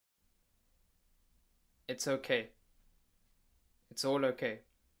It's okay. It's all okay.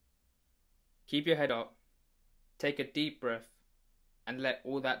 Keep your head up, take a deep breath, and let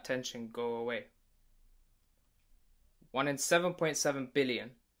all that tension go away. 1 in 7.7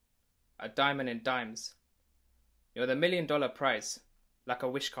 billion, a diamond in dimes. You're the $1 million prize, like a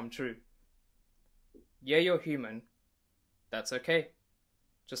wish come true. Yeah, you're human. That's okay.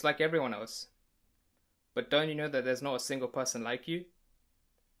 Just like everyone else. But don't you know that there's not a single person like you?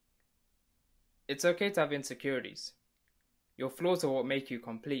 It's okay to have insecurities. Your flaws are what make you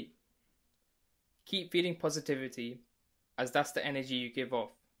complete. Keep feeding positivity, as that's the energy you give off.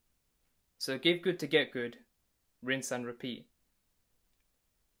 So give good to get good, rinse and repeat.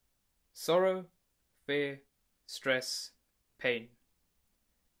 Sorrow, fear, stress, pain.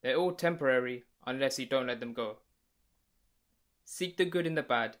 They're all temporary unless you don't let them go. Seek the good in the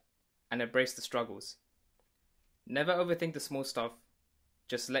bad and embrace the struggles. Never overthink the small stuff,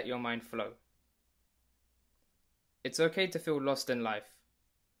 just let your mind flow. It's okay to feel lost in life.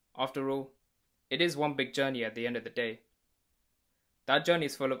 After all, it is one big journey at the end of the day. That journey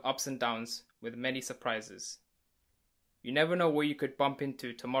is full of ups and downs with many surprises. You never know what you could bump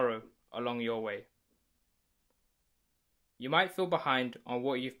into tomorrow along your way. You might feel behind on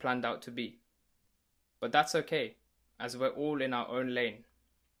what you've planned out to be, but that's okay, as we're all in our own lane.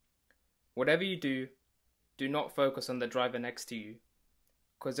 Whatever you do, do not focus on the driver next to you,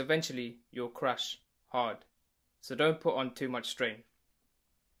 because eventually you'll crash hard, so don't put on too much strain.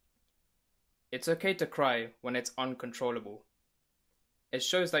 It's okay to cry when it's uncontrollable. It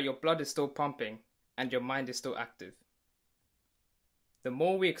shows that your blood is still pumping and your mind is still active. The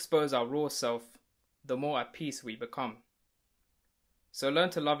more we expose our raw self, the more at peace we become. So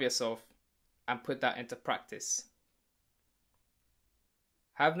learn to love yourself and put that into practice.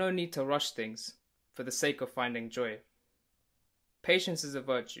 Have no need to rush things for the sake of finding joy. Patience is a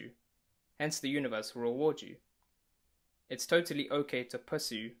virtue, hence the universe will reward you. It's totally okay to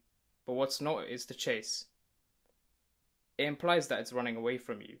pursue, but what's not is to chase. It implies that it's running away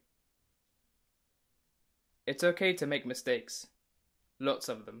from you. It's okay to make mistakes, lots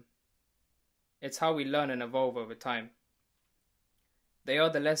of them. It's how we learn and evolve over time. They are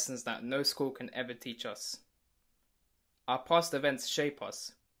the lessons that no school can ever teach us. Our past events shape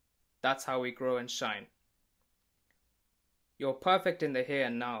us. That's how we grow and shine. You're perfect in the here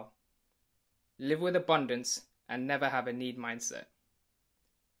and now. Live with abundance and never have a need mindset.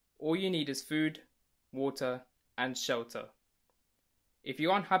 All you need is food, water, and shelter. If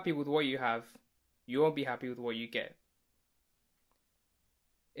you aren't happy with what you have, you won't be happy with what you get.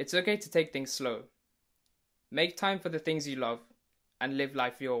 It's okay to take things slow. Make time for the things you love and live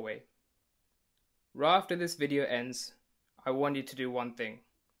life your way. Right after this video ends, I want you to do one thing.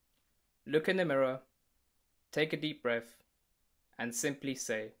 Look in the mirror, take a deep breath, and simply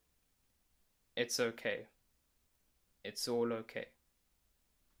say, "It's okay. It's all okay."